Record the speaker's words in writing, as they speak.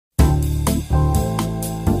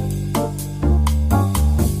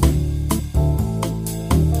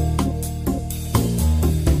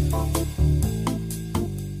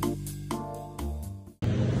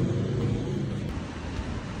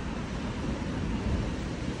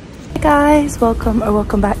Guys,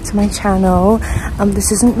 welcome back to my channel.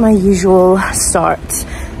 This isn't my usual start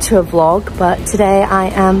to a vlog, but today I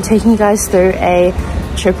am taking you guys through a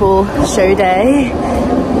triple show day,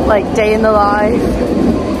 like day in the life.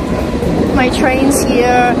 My train's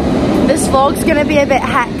here. This vlog's gonna be a bit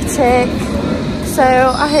hectic, so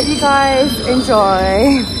I hope you guys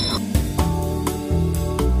enjoy.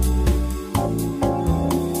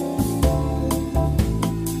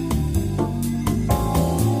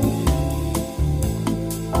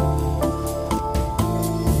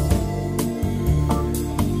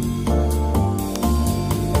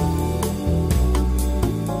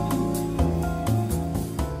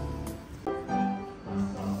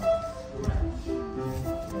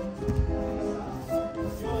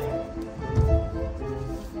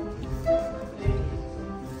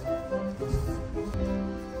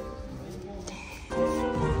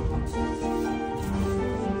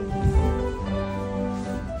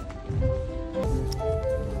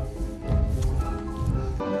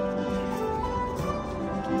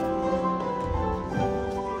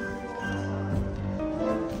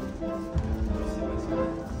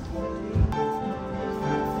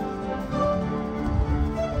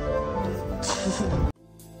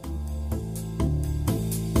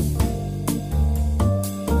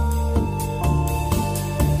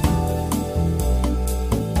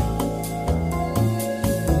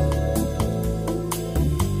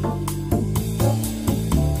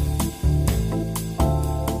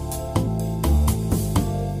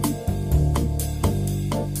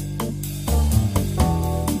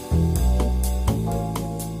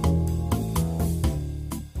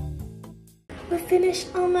 Finished.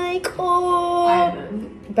 Oh my god. I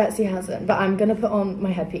haven't. Betsy hasn't, but I'm gonna put on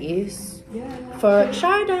my headpiece for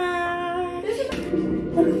Sharda.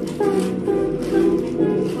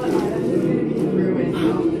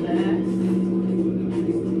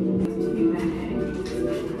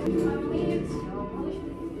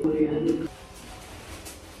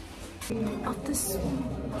 Of the swan.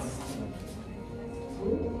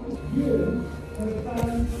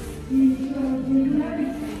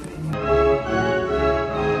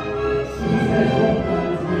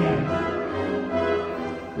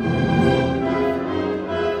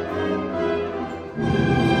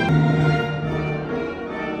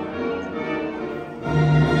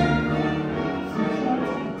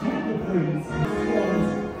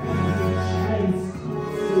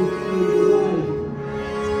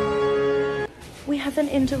 We have an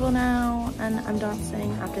interval now, and I'm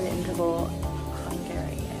dancing after the interval.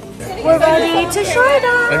 Hungarian. We're ready to show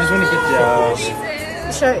them. I just want to get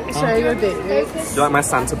Show your boots. Do you like my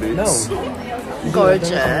Santa boots? No.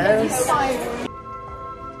 Gorgeous.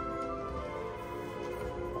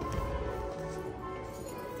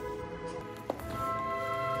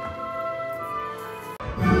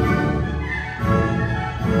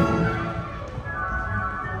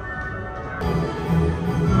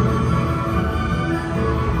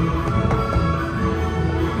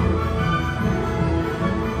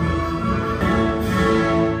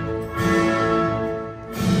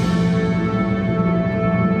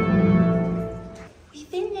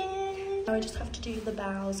 I just have to do the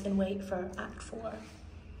bows and wait for Act 4.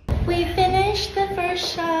 We finished the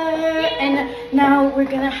first show, and now we're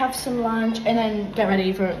gonna have some lunch and then get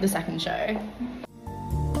ready for the second show.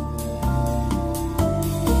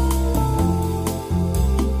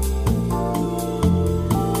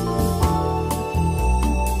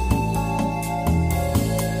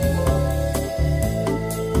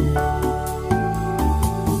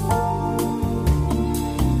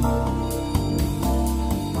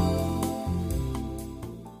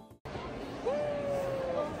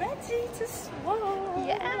 To swan.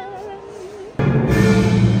 Yeah.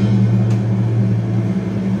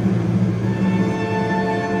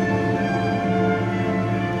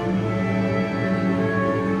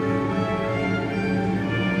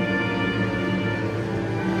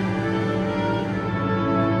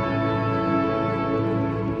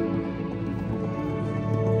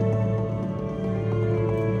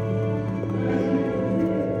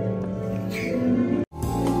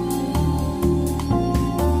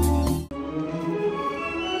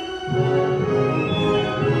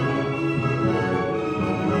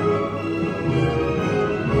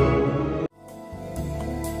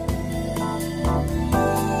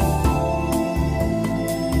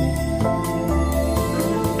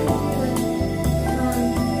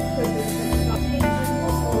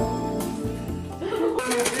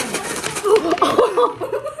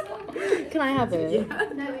 Can I have it? Yeah.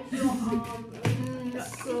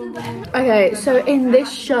 Okay, so in this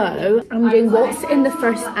show, I'm doing what's in the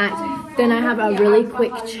first act Then I have a really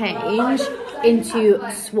quick change into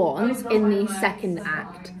swans in the second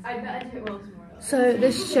act. So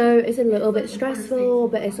this show is a little bit stressful,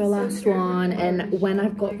 but it's our last one, and when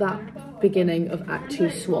I've got that beginning of Act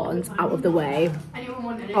 2 swans out of the way,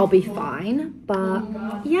 I'll be fine. But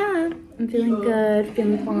yeah, I'm feeling good,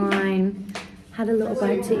 feeling fine. Had a little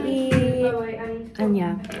bite to eat, and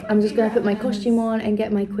yeah, I'm just gonna put my costume on and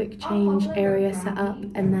get my quick change area set up,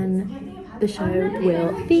 and then the show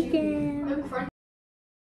will begin.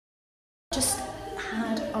 Just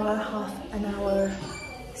had our half-an-hour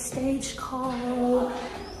stage call.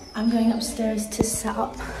 I'm going upstairs to set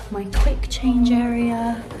up my quick change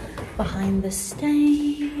area behind the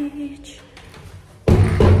stage.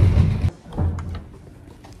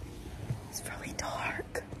 It's really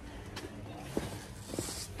dark.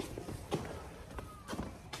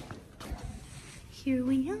 Here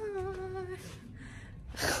we are.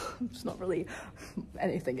 It's not really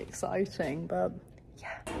anything exciting, but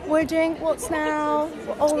yeah. We're doing what's now.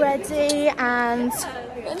 We're all ready and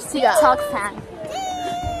TikTok fan.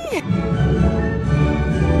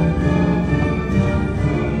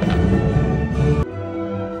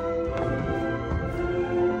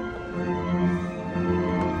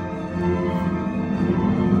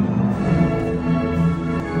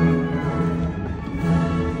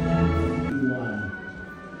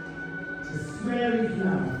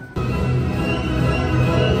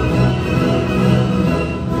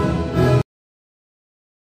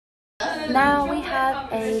 Now we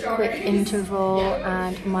have a quick interval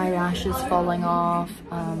and my lash is falling off.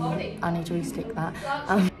 I need to restick that.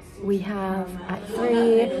 We have Act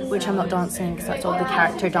 3, which I'm not dancing because that's all the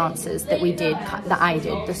character dances that I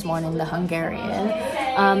did this morning, the Hungarian.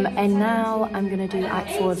 And now I'm gonna do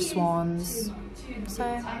Act 4 of Swans. So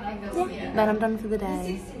yeah, then I'm done for the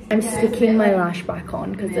day. I'm sticking my lash back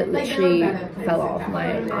on because it literally fell off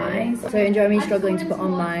my eyes. So enjoy me struggling to put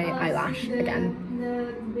on my eyelash again.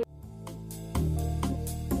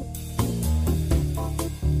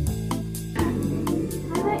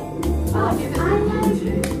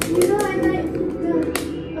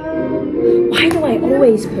 Why do I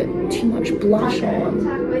always put too much blush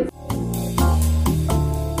on?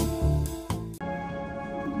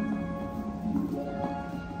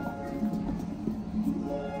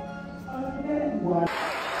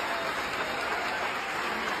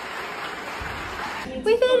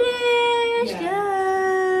 We finished!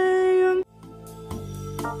 Yay!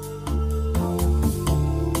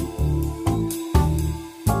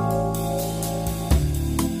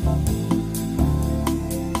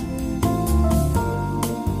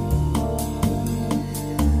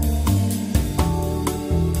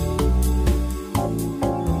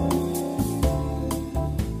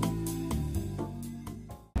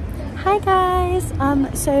 Hi guys,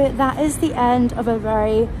 so that is the end of a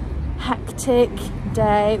very hectic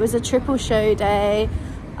day. It was a triple show day,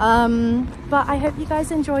 but I hope you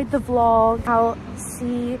guys enjoyed the vlog. I'll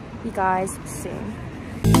see you guys soon.